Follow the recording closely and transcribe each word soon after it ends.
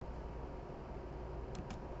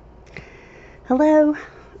Hello,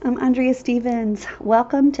 I'm Andrea Stephens.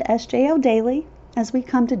 Welcome to SJO Daily as we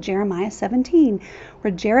come to Jeremiah 17,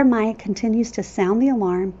 where Jeremiah continues to sound the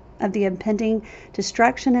alarm of the impending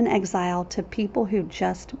destruction and exile to people who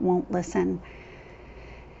just won't listen.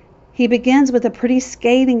 He begins with a pretty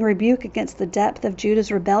scathing rebuke against the depth of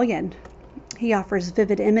Judah's rebellion. He offers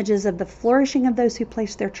vivid images of the flourishing of those who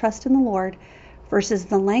place their trust in the Lord versus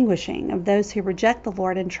the languishing of those who reject the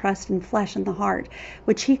Lord and trust in flesh and the heart,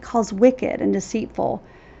 which he calls wicked and deceitful.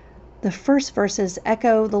 The first verses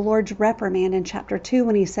echo the Lord's reprimand in chapter 2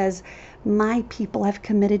 when he says, "My people have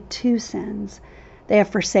committed two sins. They have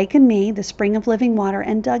forsaken me, the spring of living water,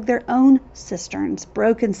 and dug their own cisterns,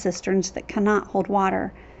 broken cisterns that cannot hold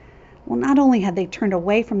water." Well, not only had they turned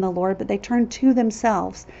away from the Lord, but they turned to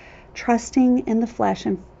themselves, trusting in the flesh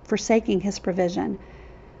and forsaking his provision.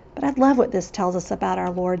 But I love what this tells us about our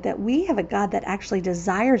Lord, that we have a God that actually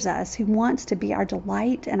desires us, who wants to be our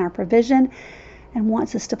delight and our provision, and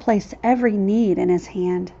wants us to place every need in his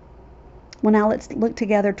hand. Well, now let's look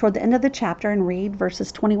together toward the end of the chapter and read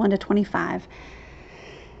verses 21 to 25.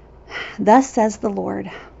 Thus says the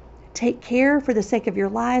Lord, "Take care for the sake of your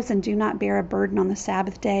lives, and do not bear a burden on the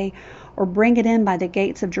Sabbath day, or bring it in by the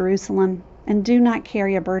gates of Jerusalem. And do not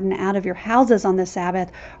carry a burden out of your houses on the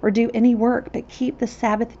Sabbath, or do any work, but keep the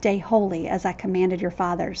Sabbath day holy, as I commanded your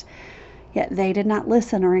fathers." Yet they did not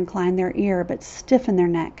listen or incline their ear, but stiffened their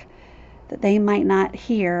neck, that they might not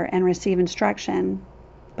hear and receive instruction.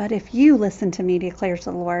 "But if you listen to me, declares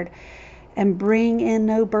the Lord, and bring in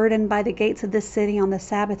no burden by the gates of this city on the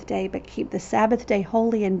Sabbath day, but keep the Sabbath day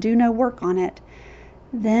holy and do no work on it,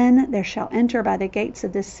 then there shall enter by the gates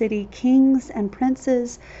of this city kings and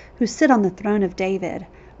princes who sit on the throne of David,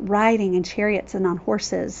 riding in chariots and on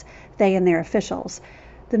horses, they and their officials,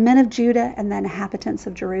 the men of Judah and the inhabitants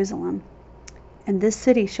of Jerusalem. And this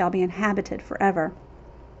city shall be inhabited forever."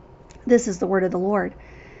 This is the word of the Lord.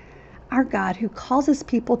 Our God, who calls his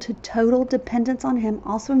people to total dependence on him,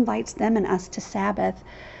 also invites them and us to Sabbath.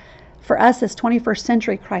 For us as 21st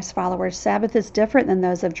century Christ followers, Sabbath is different than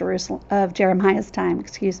those of Jeremiah's time.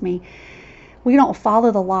 We don't follow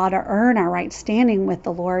the law to earn our right standing with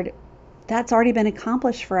the Lord. That's already been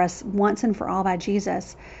accomplished for us once and for all by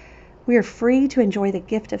Jesus. We are free to enjoy the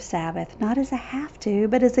gift of Sabbath, not as a have to,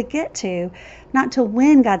 but as a get to, not to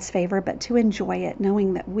win God's favor, but to enjoy it,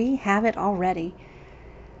 knowing that we have it already.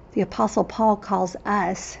 The Apostle Paul calls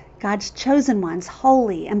us, God's chosen ones,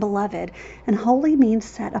 holy and beloved, and holy means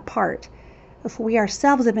set apart. If we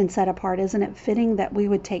ourselves have been set apart, isn't it fitting that we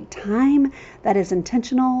would take time that is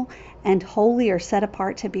intentional and holy or set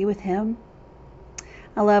apart to be with him?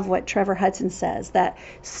 I love what Trevor Hudson says, that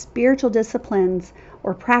spiritual disciplines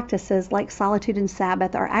or practices like solitude and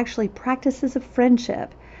Sabbath are actually practices of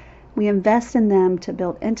friendship. We invest in them to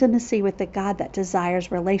build intimacy with the God that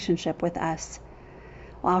desires relationship with us.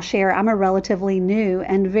 Well, I'll share, I'm a relatively new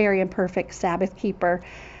and very imperfect Sabbath keeper.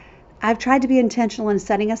 I've tried to be intentional in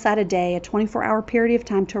setting aside a day, a 24-hour period of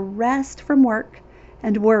time to rest from work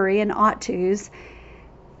and worry and ought-tos,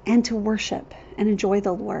 and to worship and enjoy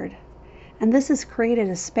the Lord. And this has created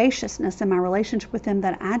a spaciousness in my relationship with him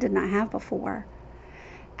that I did not have before.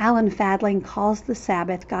 Alan Fadling calls the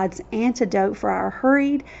Sabbath God's antidote for our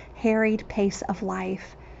hurried, harried pace of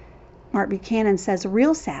life. Mark Buchanan says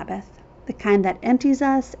real Sabbath, the kind that empties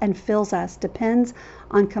us and fills us, depends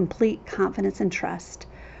on complete confidence and trust,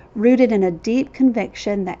 rooted in a deep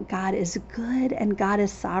conviction that God is good and God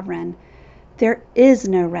is sovereign. There is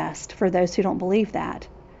no rest for those who don't believe that.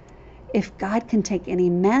 If God can take any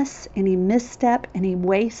mess, any misstep, any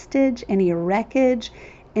wastage, any wreckage,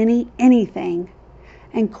 anything,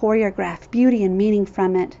 and choreograph beauty and meaning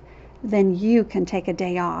from it, then you can take a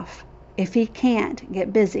day off. If he can't,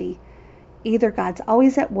 get busy. Either God's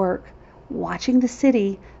always at work, watching the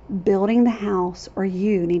city, building the house, or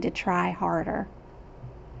you need to try harder.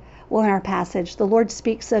 Well, in our passage, the Lord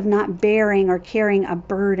speaks of not bearing or carrying a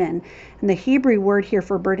burden. And the Hebrew word here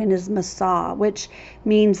for burden is masah, which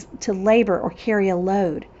means to labor or carry a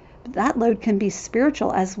load. But that load can be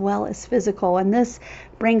spiritual as well as physical. And this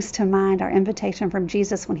brings to mind our invitation from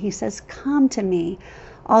Jesus when he says, "Come to me,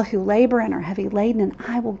 all who labor and are heavy laden, and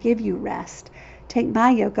I will give you rest. Take my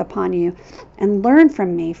yoke upon you and learn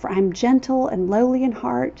from me, for I am gentle and lowly in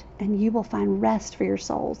heart, and you will find rest for your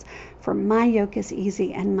souls. For my yoke is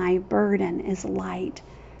easy and my burden is light."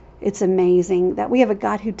 It's amazing that we have a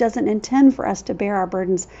God who doesn't intend for us to bear our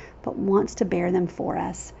burdens, but wants to bear them for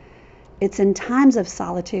us. It's in times of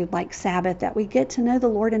solitude like Sabbath that we get to know the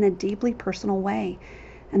Lord in a deeply personal way.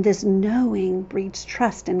 And this knowing breeds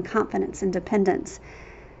trust and confidence and dependence.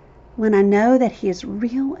 When I know that He is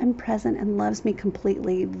real and present and loves me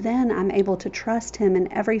completely, then I'm able to trust Him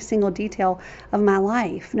in every single detail of my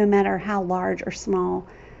life, no matter how large or small.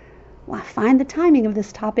 Well, I find the timing of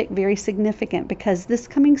this topic very significant because this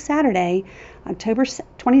coming Saturday, October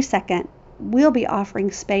 22nd, we'll be offering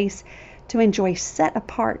space to enjoy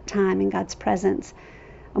set-apart time in God's presence,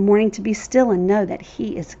 a morning to be still and know that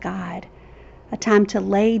He is God, a time to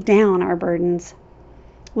lay down our burdens.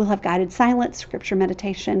 We'll have guided silence, scripture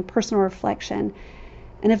meditation, personal reflection.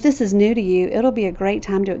 And if this is new to you, it'll be a great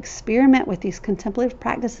time to experiment with these contemplative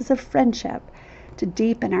practices of friendship to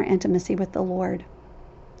deepen our intimacy with the Lord.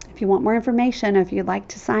 If you want more information, or if you'd like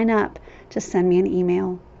to sign up, just send me an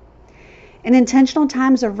email. In intentional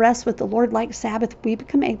times of rest with the Lord like Sabbath, we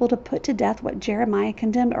become able to put to death what Jeremiah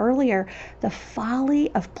condemned earlier, the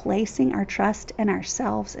folly of placing our trust in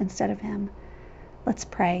ourselves instead of Him. Let's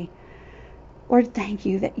pray. Lord, thank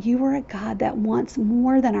you that you are a God that wants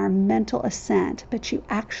more than our mental assent, but you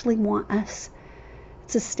actually want us.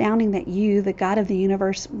 It's astounding that you, the God of the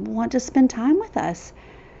universe, want to spend time with us.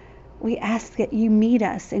 We ask that you meet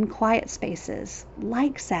us in quiet spaces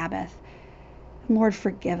like Sabbath. Lord,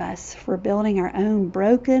 forgive us for building our own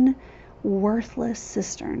broken, worthless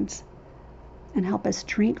cisterns, and help us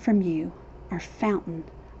drink from you, our fountain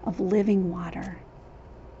of living water.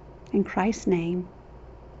 In Christ's name,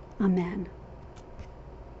 amen.